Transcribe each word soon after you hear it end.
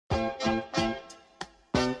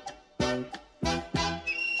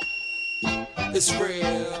It's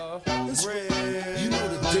real. It's real. You know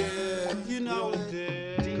the deal. You know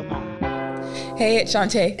the deal. Come on. Hey, it's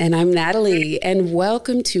Shantae. And I'm Natalie. And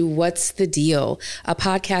welcome to What's the Deal, a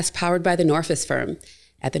podcast powered by the Norfus Firm.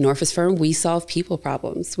 At the Norfus Firm, we solve people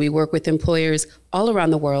problems. We work with employers all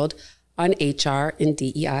around the world on HR and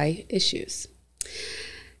DEI issues.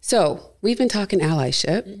 So we've been talking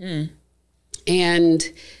allyship. Mm-hmm.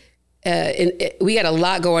 And we got a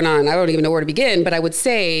lot going on. I don't even know where to begin, but I would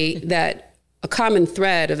say that a common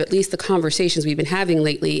thread of at least the conversations we've been having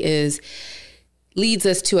lately leads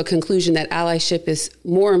us to a conclusion that allyship is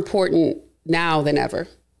more important now than ever.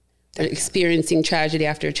 They're experiencing tragedy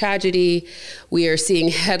after tragedy. We are seeing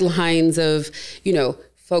headlines of,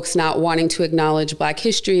 folks not wanting to acknowledge Black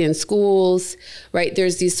history in schools, right?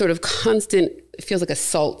 There's these sort of constant, it feels like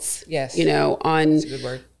assaults, yes, on that's a good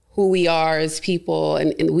word. Who we are as people,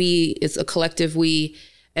 and we is a collective we.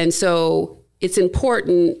 And so it's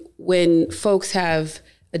important when folks have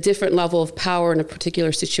a different level of power in a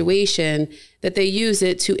particular situation that they use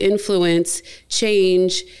it to influence,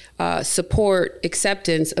 change, support,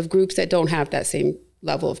 acceptance of groups that don't have that same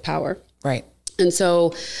level of power. Right. And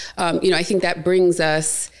so, I think that brings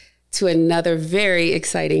us to another very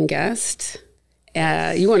exciting guest.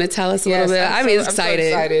 You want to tell us a little bit? I'm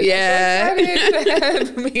excited. I'm so excited. Yeah. I'm so excited to have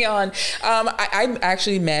Bunmi on. I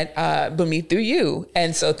actually met Bunmi through you.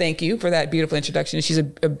 And so thank you for that beautiful introduction. She's a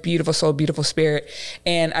beautiful soul, beautiful spirit.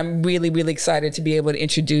 And I'm really, really excited to be able to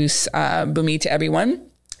introduce Bunmi to everyone.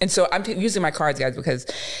 And so I'm using my cards, guys, because,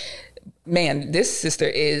 man, this sister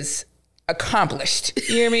is accomplished.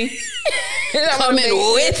 You hear me? Coming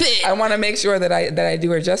with it. I want to make sure that I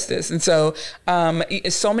do her justice. And so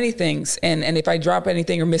so many things. And if I drop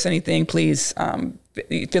anything or miss anything, please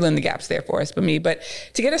fill in the gaps there for us, Bunmi. But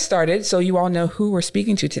to get us started, so you all know who we're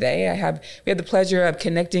speaking to today, we have the pleasure of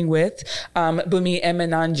connecting with Bunmi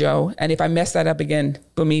Emenanjo. And if I mess that up again,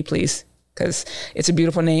 Bunmi, please, because it's a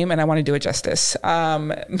beautiful name and I want to do it justice.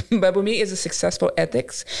 But Bunmi is a successful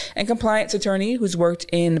ethics and compliance attorney who's worked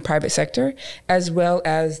in the private sector as well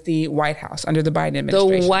as the White House under the Biden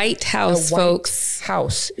administration. The White House, folks.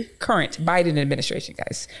 House, current Biden administration,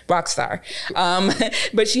 guys, rock star.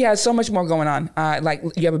 But she has so much more going on. Like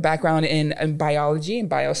you have a background in biology and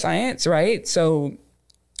bioscience, right? So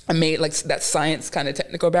I made like that science kind of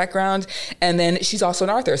technical background. And then she's also an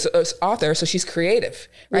author. So she's creative,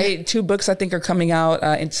 right? Yeah. 2 books I think are coming out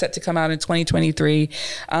and set to come out in 2023.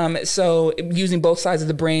 So using both sides of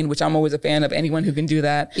the brain, which I'm always a fan of anyone who can do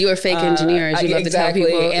that. You're a fake engineer, as you love exactly, to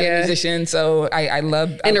tell people. And a musician. So I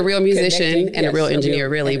love. And a real musician and a real engineer,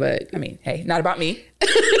 really. But I mean, hey, not about me.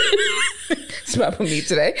 It's about me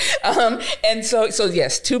today. And so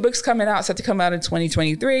yes, 2 books coming out, set to come out in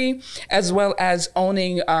 2023, as well as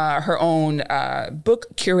owning her own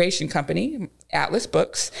book curation company, Atlas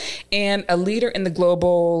Books, and a leader in the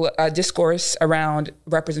global discourse around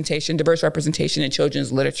diverse representation in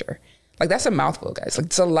children's literature. Like that's a mouthful, guys. Like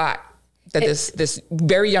it's a lot that this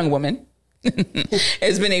very young woman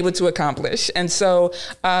has been able to accomplish. And so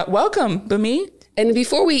welcome, Bunmi. And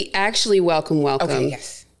before we actually welcome. Okay,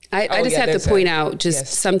 yes. I just have to point out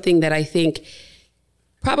something that I think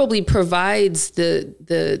probably provides the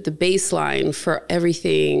baseline for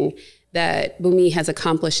everything that Bunmi has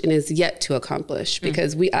accomplished and is yet to accomplish,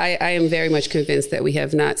 because I am very much convinced that we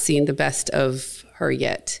have not seen the best of her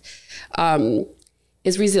yet,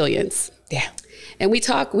 is resilience. Yeah. And we've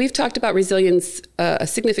talked about resilience a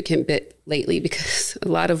significant bit lately, because a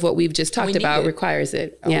lot of what we've just talked about requires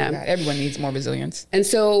it. Oh, yeah. Everyone needs more resilience. And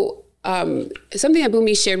so something that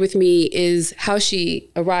Bunmi shared with me is how she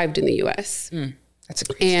arrived in the U.S. That's a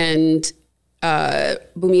great story. And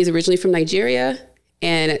Bunmi is originally from Nigeria.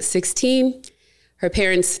 And at 16, her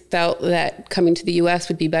parents felt that coming to the U.S.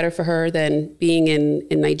 would be better for her than being in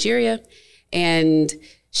Nigeria. And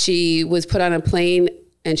she was put on a plane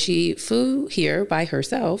and she flew here by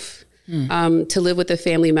herself to live with a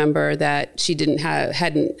family member that she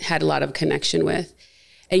hadn't had a lot of connection with.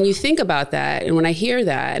 And you think about that, and when I hear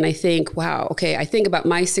that, and I think, wow, okay, I think about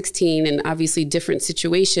my 16 and obviously different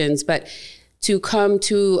situations, but to come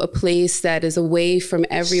to a place that is away from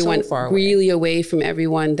everyone, so far away, really away from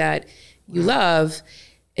everyone that you love,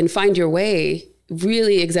 and find your way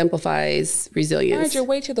really exemplifies resilience. Find your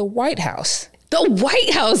way to the White House. The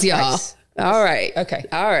White House, y'all. Nice. All right. Okay.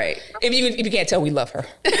 All right. If you can't tell, we love her.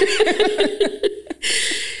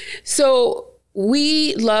 So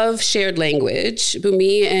we love shared language,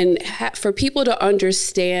 Bunmi, and for people to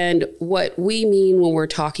understand what we mean when we're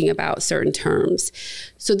talking about certain terms.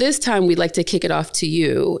 So this time we'd like to kick it off to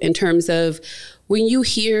you in terms of when you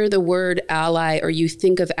hear the word ally or you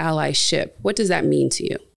think of allyship, what does that mean to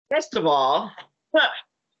you? First of all,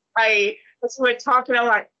 I as we're talking, I'm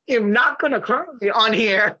like, I'm not going to cry on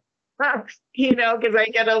here, because I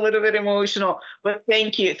get a little bit emotional. But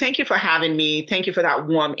thank you. Thank you for having me. Thank you for that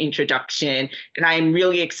warm introduction. And I'm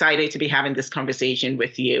really excited to be having this conversation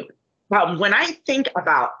with you. When I think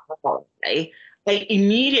about I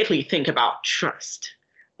immediately think about trust.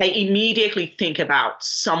 I immediately think about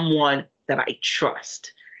someone that I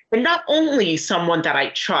trust. And not only someone that I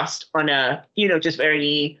trust on a, just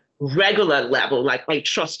very regular level, like I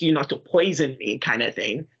trust you not to poison me kind of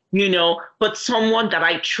thing, but someone that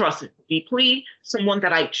I trust deeply, someone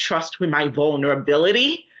that I trust with my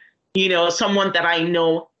vulnerability, someone that I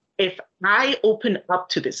know if I open up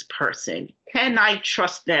to this person, can I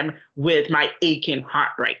trust them with my aching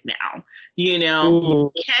heart right now?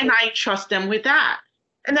 Can I trust them with that?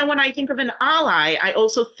 And then when I think of an ally, I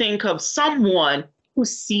also think of someone who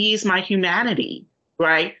sees my humanity,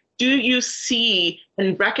 right? Do you see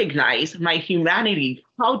and recognize my humanity?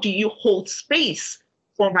 How do you hold space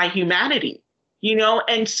for my humanity?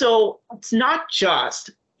 And so it's not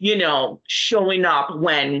just, showing up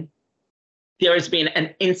when there has been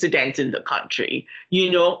an incident in the country,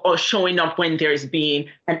 or showing up when there's been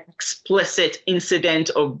an explicit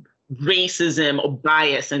incident of racism or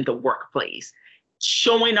bias in the workplace.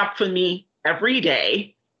 Showing up for me every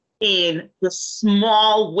day in the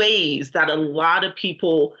small ways that a lot of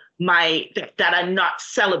people that are not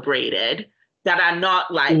celebrated, that are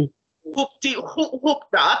not like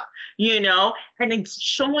hooked up, and it's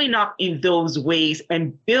showing up in those ways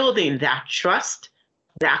and building that trust,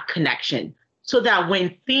 that connection, so that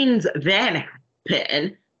when things then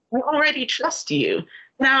happen, I already trust you.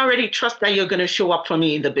 And I already trust that you're going to show up for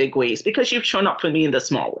me in the big ways because you've shown up for me in the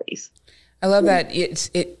small ways. I love that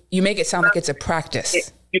you make it sound like it's a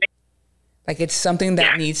practice. Like it's something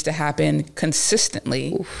that needs to happen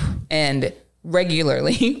consistently and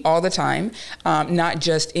regularly all the time, not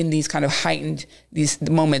just in these kind of heightened these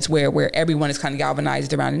moments where everyone is kind of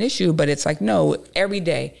galvanized around an issue, but it's like, no, every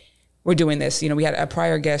day we're doing this. We had a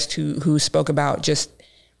prior guest who spoke about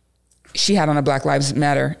she had on a Black Lives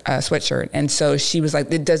Matter sweatshirt. And so she was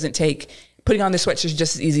like, it doesn't take, putting on this sweatshirt is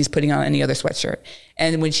just as easy as putting on any other sweatshirt.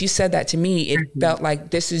 And when she said that to me, it felt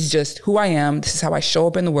like this is just who I am. This is how I show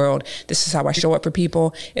up in the world. This is how I show up for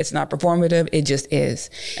people. It's not performative. It just is.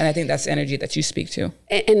 And I think that's the energy that you speak to.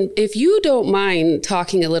 And if you don't mind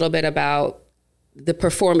talking a little bit about the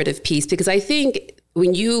performative piece, because I think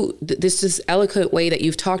when this is eloquent way that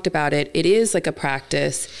you've talked about it, it is like a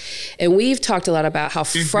practice. And we've talked a lot about how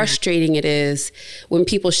frustrating it is when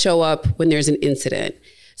people show up when there's an incident.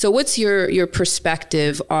 So what's your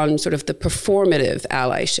perspective on sort of the performative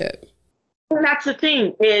allyship? And that's the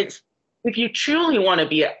thing is, if you truly want to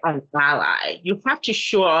be an ally, you have to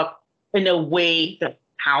show up in a way that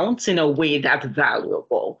counts, in a way that's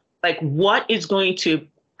valuable. Like what is going to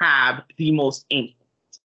have the most impact,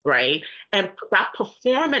 right? And that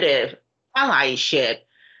performative allyship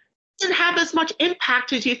doesn't have as much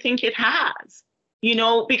impact as you think it has.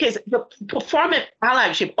 Because the performative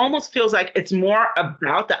allyship almost feels like it's more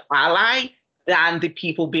about the ally than the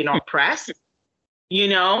people being oppressed,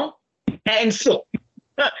 And so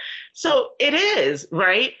it is,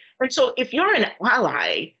 right? And so if you're an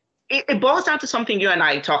ally, it boils down to something you and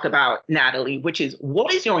I talk about, Natalie, which is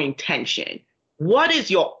what is your intention? What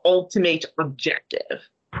is your ultimate objective?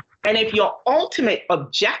 And if your ultimate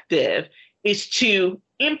objective is to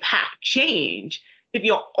impact change, if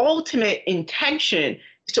your ultimate intention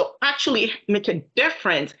is to actually make a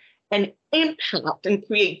difference and impact and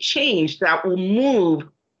create change that will move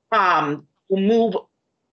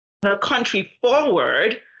the country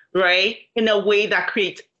forward, right, in a way that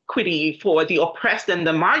creates equity for the oppressed and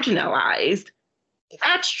the marginalized,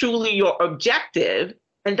 that's truly your objective,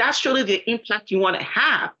 and that's truly the impact you want to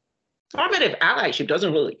have. Formative allyship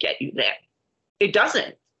doesn't really get you there. It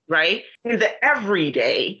doesn't, right? In the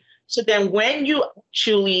everyday. So then when you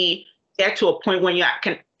actually get to a point when you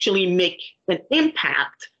can actually make an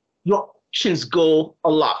impact, your actions go a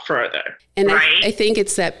lot further. And right? I think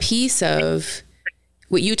it's that piece of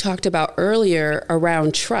what you talked about earlier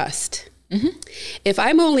around trust. Mm-hmm. If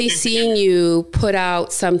I'm only seeing you put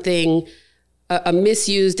out something, a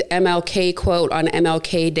misused MLK quote on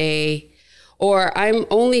MLK Day, or I'm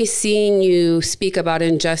only seeing you speak about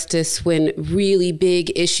injustice when really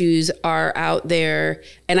big issues are out there,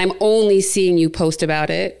 and I'm only seeing you post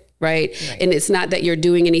about it, right? And it's not that you're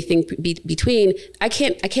doing anything between. I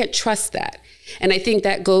can't trust that. And I think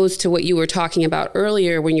that goes to what you were talking about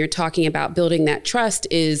earlier when you're talking about building that trust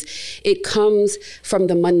is it comes from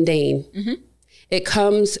the mundane. Mm-hmm. It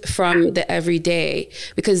comes from the everyday,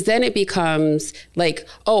 because then it becomes like,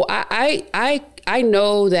 oh, I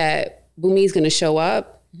know that Bunmi's going to show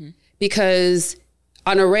up because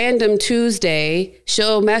on a random Tuesday,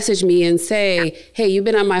 she'll message me and say, hey, you've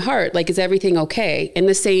been on my heart. Like, is everything okay? And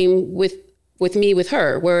the same with me, with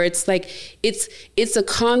her, where it's like, it's a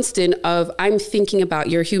constant of, I'm thinking about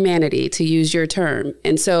your humanity, to use your term.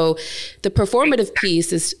 And so the performative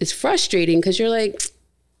piece is frustrating because you're like,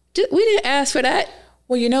 we didn't ask for that.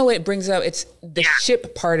 Well, you know, it brings up, it's the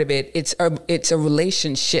ship part of it. It's a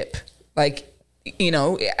relationship. Like, you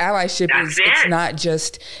know, allyship it's not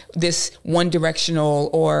just this one directional,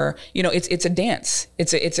 or, you know, it's a dance.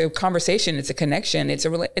 It's a conversation. It's a connection. It's a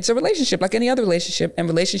relationship like any other relationship, and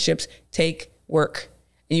relationships take work,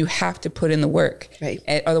 and you have to put in the work. Right.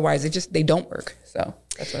 And otherwise they don't work. So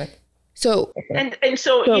that's what So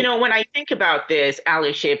you know, when I think about this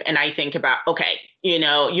allyship, and I think about, okay, you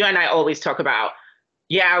know, you and I always talk about,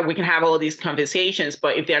 yeah, we can have all these conversations,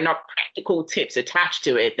 but if there are not practical tips attached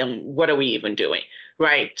to it, then what are we even doing,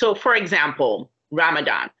 right? So, for example,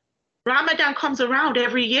 Ramadan. Ramadan comes around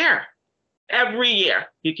every year. Every year.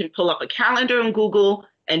 You can pull up a calendar in Google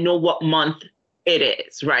and know what month it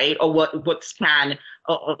is, right? Or what span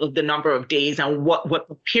of the number of days and what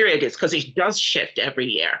the period is, because it does shift every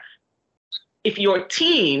year. If your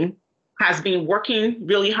team has been working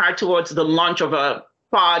really hard towards the launch of a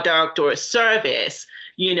product or a service,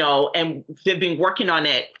 you know, and they've been working on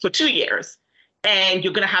it for 2 years, and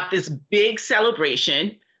you're going to have this big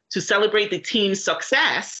celebration to celebrate the team's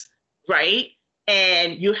success, right?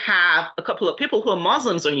 And you have a couple of people who are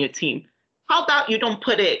Muslims on your team. How about you don't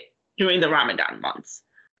put it during the Ramadan months?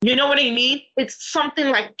 You know what I mean? It's something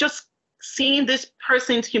like just seeing this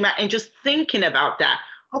person's humanity and just thinking about that.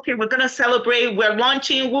 Okay, we're going to celebrate. We're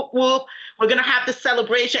launching. Whoop, whoop. We're going to have the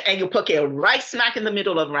celebration, and you put it right smack in the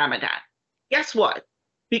middle of Ramadan. Guess what?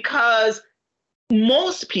 Because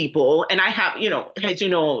most people, and I have, you know, as you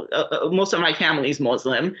know, most of my family is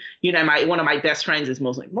Muslim. You know, one of my best friends is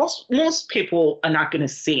Muslim. Most people are not going to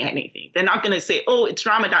say anything. They're not going to say, oh, it's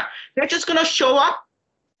Ramadan. They're just going to show up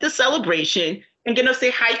the celebration and going to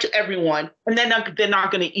say hi to everyone, and then they're not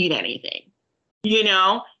going to eat anything, you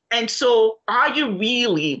know? And so are you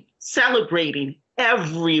really celebrating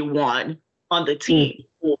everyone on the team?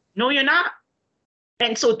 No, you're not.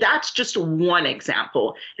 And so that's just one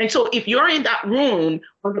example. And so if you're in that room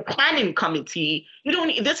or the planning committee,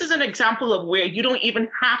 this is an example of where you don't even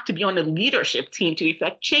have to be on the leadership team to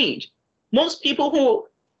effect change. Most people who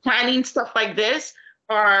planning stuff like this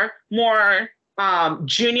are more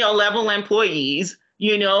junior level employees,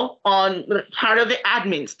 you know, on part of the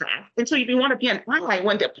admin staff. And so if you want to be an ally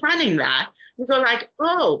when they're planning that, you go like,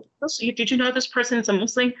 oh, did you know this person is a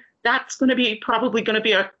Muslim? That's probably going to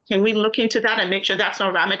be can we look into that and make sure that's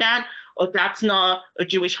not Ramadan, or that's not a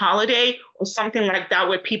Jewish holiday, or something like that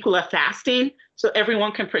where people are fasting so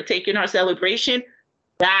everyone can partake in our celebration?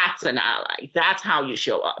 That's an ally. That's how you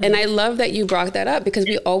show up. And I love that you brought that up, because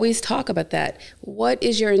we always talk about that. What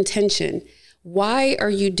is your intention? Why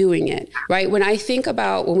are you doing it? Right? When I think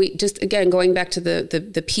about, when we just, again, going back to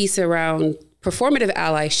the piece around performative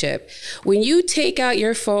allyship, when you take out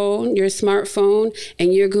your phone, your smartphone,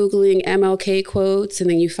 and you're Googling MLK quotes, and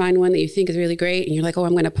then you find one that you think is really great, and you're like, oh,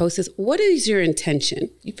 I'm going to post this. What is your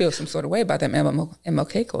intention? You feel some sort of way about them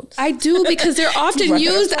MLK quotes. I do, because they're often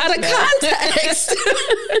used out of context.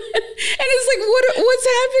 And it's like, what's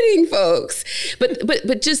happening, folks?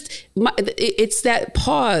 But just, it's that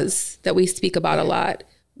pause that we speak about a lot.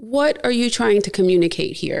 What are you trying to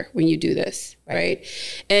communicate here when you do this, right?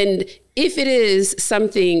 And if it is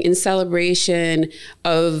something in celebration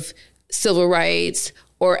of civil rights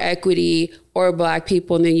or equity or Black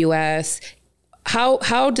people in the U.S.,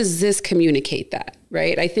 how does this communicate that,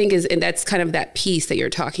 right? I think and that's kind of that piece that you're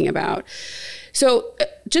talking about. So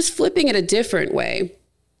just flipping it a different way,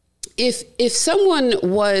 if someone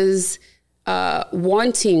was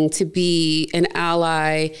wanting to be an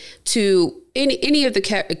ally to any of the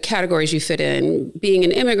categories you fit in, being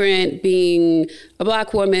an immigrant, being a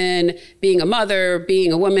Black woman, being a mother,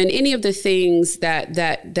 being a woman, any of the things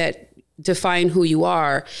that define who you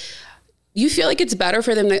are, you feel like it's better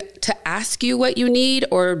for them to ask you what you need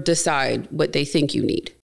or decide what they think you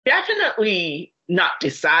need? Definitely not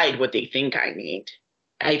decide what they think I need.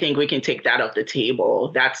 I think we can take that off the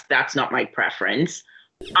table. That's not my preference.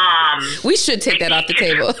 We should take that off the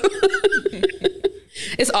table.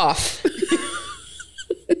 It's off.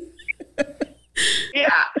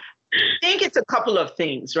 Yeah. I think it's a couple of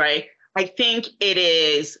things, right? I think it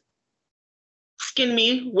is asking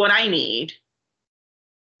me what I need,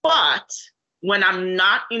 but when I'm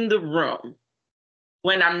not in the room,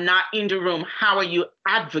 how are you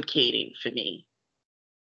advocating for me?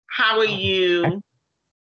 How are you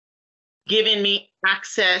giving me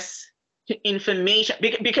access to information,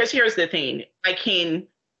 because here's the thing,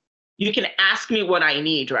 you can ask me what I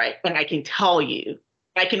need, right? And I can tell you.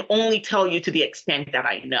 I can only tell you to the extent that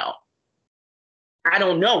I know. I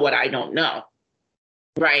don't know what I don't know,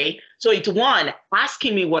 right? So it's one,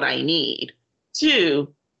 asking me what I need.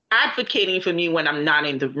 Two, advocating for me when I'm not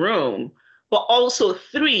in the room. But also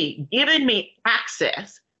three, giving me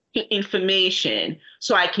access to information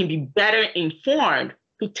so I can be better informed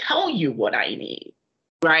to tell you what I need,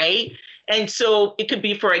 right? And so it could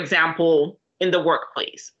be, for example, in the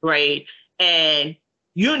workplace, right? And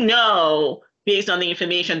you know, based on the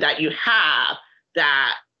information that you have,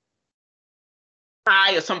 that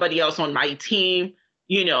I or somebody else on my team,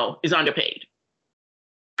 you know, is underpaid.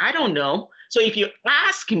 I don't know. So if you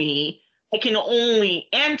ask me, I can only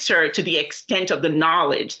answer to the extent of the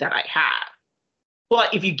knowledge that I have.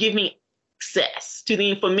 But if you give me access to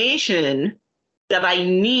the information that I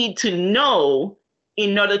need to know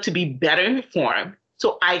in order to be better informed,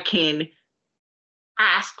 so I can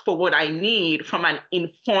ask for what I need from an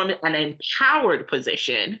informed and empowered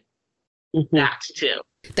position, that too.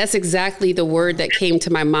 That's exactly the word that came to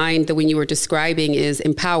my mind that when you were describing is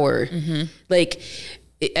empower. Like,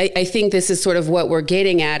 I think this is sort of what we're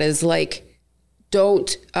getting at is like,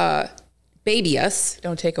 don't baby us.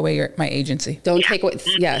 Don't take away my agency. Don't take away,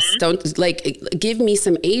 yes. Don't give me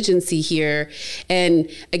some agency here. And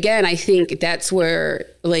again, I think that's where,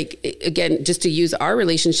 again, just to use our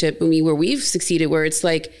relationship, where we've succeeded, where it's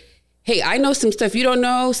like, hey, I know some stuff you don't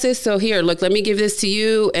know, sis. So here, look, let me give this to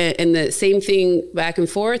you, and the same thing back and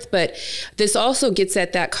forth. But this also gets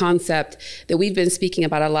at that concept that we've been speaking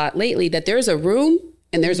about a lot lately, that there's a room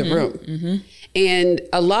and there's a room. And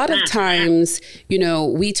a lot of times,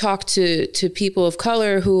 we talk to people of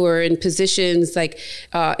color who are in positions like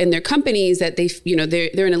in their companies that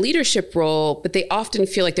they're in a leadership role, but they often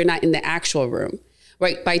feel like they're not in the actual room,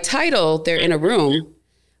 right? By title, they're in a room,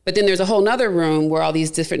 but then there's a whole nother room where all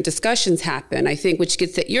these different discussions happen, I think, which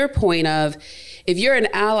gets at your point of, if you're an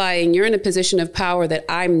ally and you're in a position of power that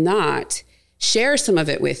I'm not, share some of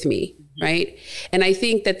it with me, right? And I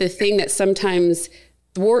think that the thing that sometimes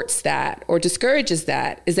thwarts that or discourages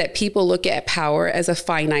that is that people look at power as a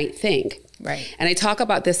finite thing. Right. And I talk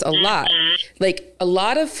about this a lot. Like, a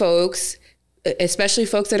lot of folks, especially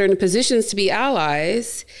folks that are in positions to be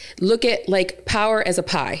allies, look at like power as a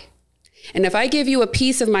pie. And if I give you a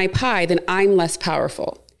piece of my pie, then I'm less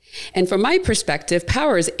powerful. And from my perspective,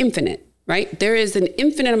 power is infinite, right? There is an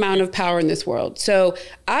infinite amount of power in this world. So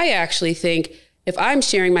I actually think if I'm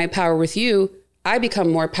sharing my power with you, I become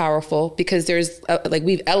more powerful because there's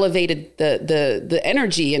we've elevated the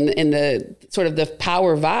energy and the sort of the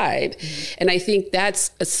power vibe. And I think that's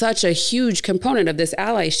such a huge component of this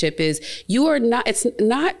allyship is it's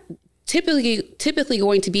not typically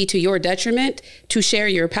going to be to your detriment to share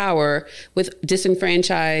your power with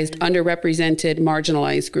disenfranchised, underrepresented,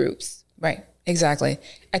 marginalized groups. Right. Exactly.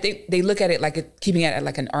 I think they look at it keeping it at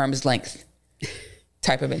like an arm's length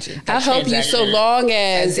type of issue. I'll help you so long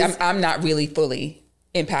as I'm not really fully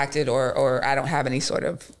impacted or I don't have any sort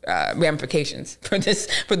of ramifications for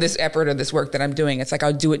this effort or this work that I'm doing. It's like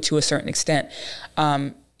I'll do it to a certain extent.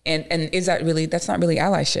 And is that really, that's not really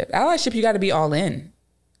allyship. Allyship, you got to be all in.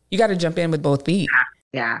 You got to jump in with both feet.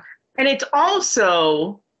 Yeah. And it's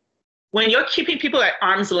also, when you're keeping people at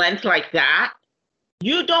arm's length like that,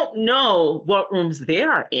 you don't know what rooms they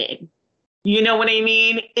are in. You know what I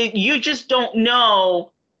mean? You just don't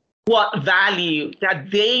know what value that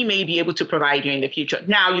they may be able to provide you in the future.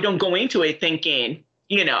 Now, you don't go into it thinking,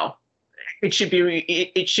 it should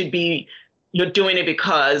be you're doing it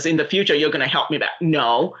because in the future you're going to help me back.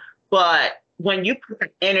 No, but when you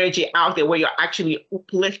put energy out there where you're actually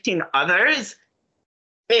uplifting others,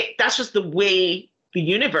 that's just the way the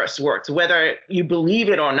universe works, whether you believe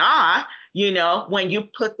it or not. When you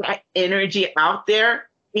put that energy out there,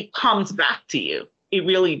 it comes back to you. It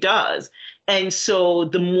really does. And so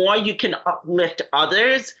the more you can uplift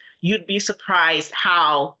others, you'd be surprised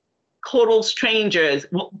how total strangers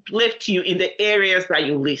will uplift you in the areas that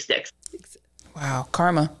you least expect. Wow.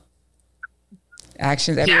 Karma. Every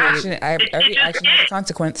action has a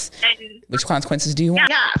consequence. Which consequences do you want?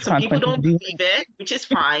 Yeah. Some people don't believe it, which is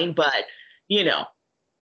fine, but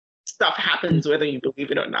stuff happens whether you believe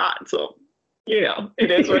it or not. So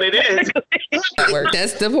it is what it is.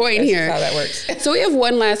 That's the point here. How that works. So we have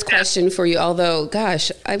one last question for you, although,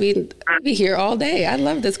 gosh, I mean, I'll be here all day. I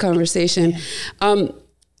love this conversation.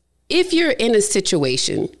 If you're in a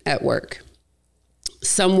situation at work,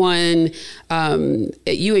 someone,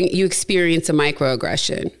 you experience a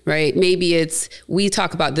microaggression, right? Maybe we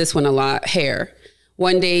talk about this one a lot, hair,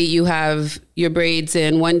 one day you have your braids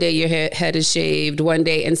in, one day your head is shaved, one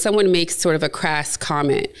day, and someone makes sort of a crass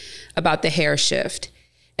comment about the hair shift.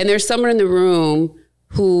 And there's someone in the room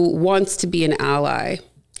who wants to be an ally.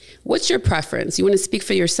 What's your preference? You want to speak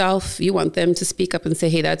for yourself? You want them to speak up and say,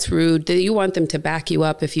 hey, that's rude? Do you want them to back you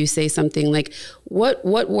up if you say something? Like, what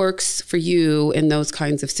works for you in those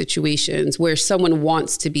kinds of situations where someone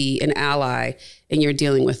wants to be an ally and you're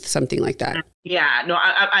dealing with something like that? Yeah, no,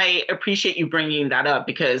 I appreciate you bringing that up,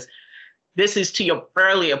 because this is, to your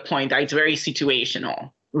earlier point, that it's very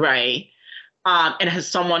situational, right? And as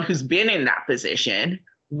someone who's been in that position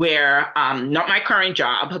where, not my current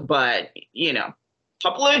job, but,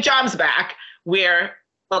 couple of jobs back, where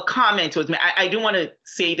a comment was made. I do want to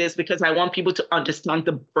say this because I want people to understand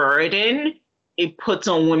the burden it puts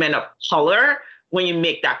on women of color when you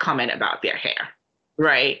make that comment about their hair,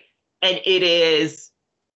 right? And it is,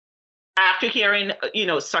 after hearing,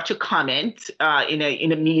 such a comment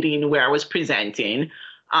in a meeting where I was presenting,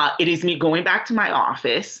 it is me going back to my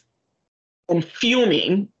office and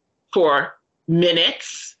fuming for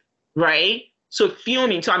minutes, right? So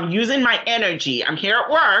fuming, so I'm using my energy. I'm here at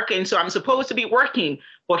work, and so I'm supposed to be working,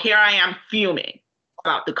 but here I am fuming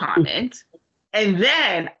about the comment. And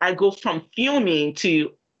then I go from fuming to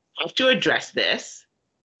I have to address this.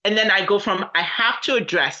 And then I go from I have to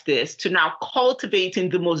address this to now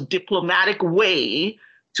cultivating the most diplomatic way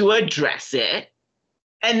to address it.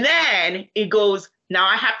 And then it goes, now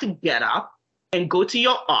I have to get up and go to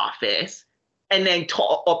your office and then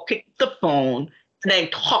talk or pick the phone and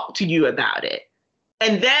then talk to you about it.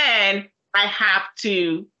 And then I have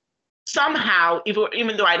to somehow,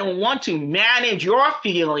 even though I don't want to, manage your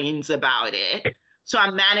feelings about it. So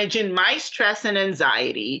I'm managing my stress and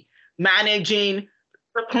anxiety, managing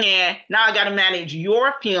the plan. Now I got to manage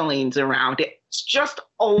your feelings around it. It's just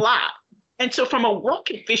a lot. And so from a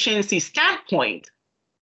work efficiency standpoint,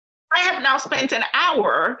 I have now spent an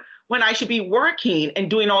hour when I should be working and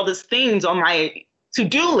doing all these things on my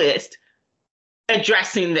to-do list,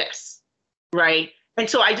 addressing this, right? And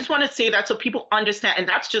so I just want to say that so people understand, and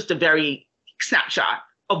that's just a very snapshot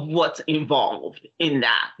of what's involved in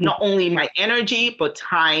that. Not only my energy, but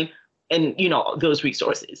time and, those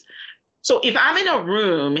resources. So if I'm in a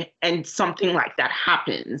room and something like that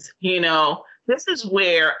happens, this is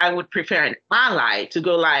where I would prefer an ally to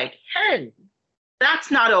go like, hey,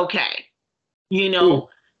 that's not okay,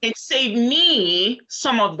 and save me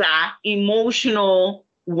some of that emotional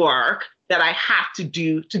work that I have to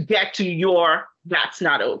do to get to your that's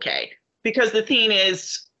not okay. Because the thing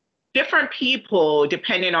is, different people,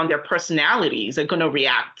 depending on their personalities, are going to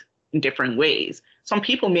react in different ways. Some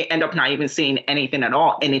people may end up not even saying anything at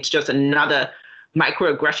all, and it's just another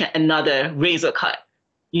microaggression, another razor cut,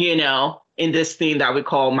 in this thing that we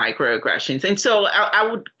call microaggressions. And so I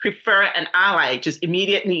would prefer an ally just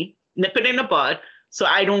immediately nip it in the bud, so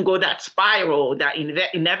I don't go that spiral that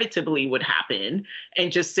inevitably would happen,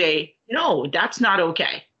 and just say, no, that's not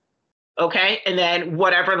okay. Okay. And then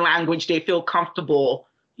whatever language they feel comfortable,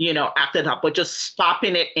 after that, but just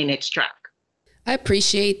stopping it in its track. I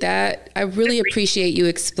appreciate that. I really appreciate you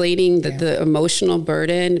explaining the emotional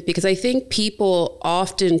burden, because I think people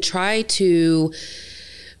often try to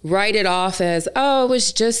write it off as, oh, it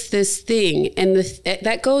was just this thing. And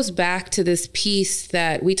that goes back to this piece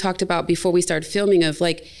that we talked about before we started filming of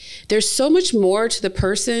like, there's so much more to the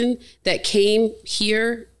person that came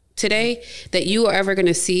here today that you are ever going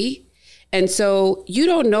to see. And so you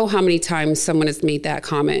don't know how many times someone has made that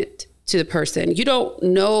comment to the person. You don't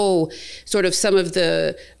know sort of some of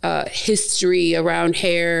the history around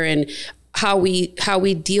hair and how we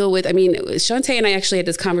deal with, Shantae and I actually had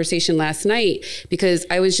this conversation last night because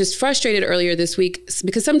I was just frustrated earlier this week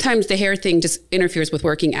because sometimes the hair thing just interferes with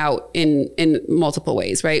working out in multiple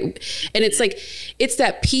ways, right? And it's like, it's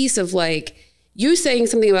that piece of like, you saying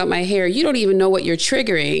something about my hair, you don't even know what you're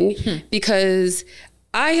triggering because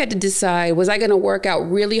I had to decide, was I going to work out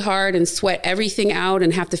really hard and sweat everything out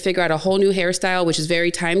and have to figure out a whole new hairstyle, which is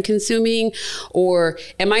very time consuming? Or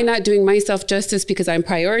am I not doing myself justice because I'm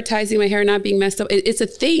prioritizing my hair not being messed up? It's a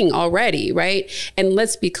thing already, right? And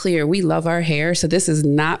let's be clear, we love our hair. So this is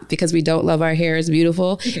not because we don't love our hair is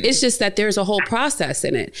beautiful. It's just that there's a whole process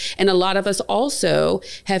in it. And a lot of us also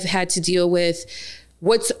have had to deal with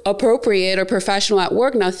what's appropriate or professional at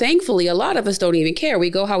work. Now, thankfully, a lot of us don't even care. We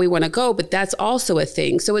go how we want to go, but that's also a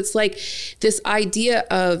thing. So it's like this idea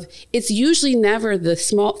of, it's usually never the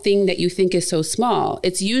small thing that you think is so small.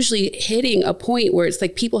 It's usually hitting a point where it's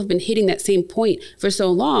like people have been hitting that same point for so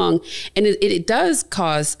long. And it does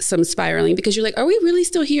cause some spiraling because you're like, are we really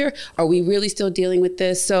still here? Are we really still dealing with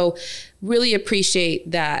this? So really appreciate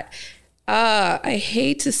that. I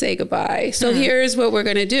hate to say goodbye. So here's what we're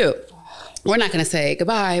going to do. We're not going to say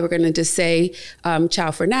goodbye. We're going to just say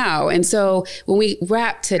ciao for now. And so when we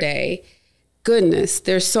wrap today, goodness,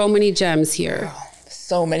 there's so many gems here.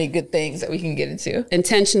 So many good things that we can get into.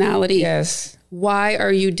 Intentionality. Yes. Why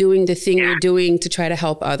are you doing the thing you're doing to try to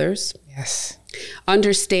help others? Yes.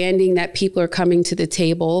 Understanding that people are coming to the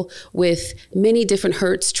table with many different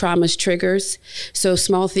hurts, traumas, triggers. So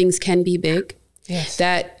small things can be big. Yes.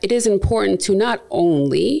 That it is important to not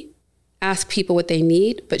only ask people what they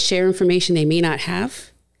need, but share information they may not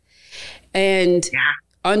have. And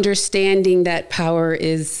understanding that power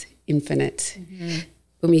is infinite.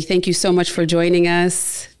 Bunmi, thank you so much for joining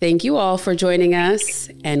us. Thank you all for joining us,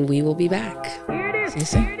 and we will be back. See you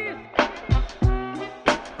soon.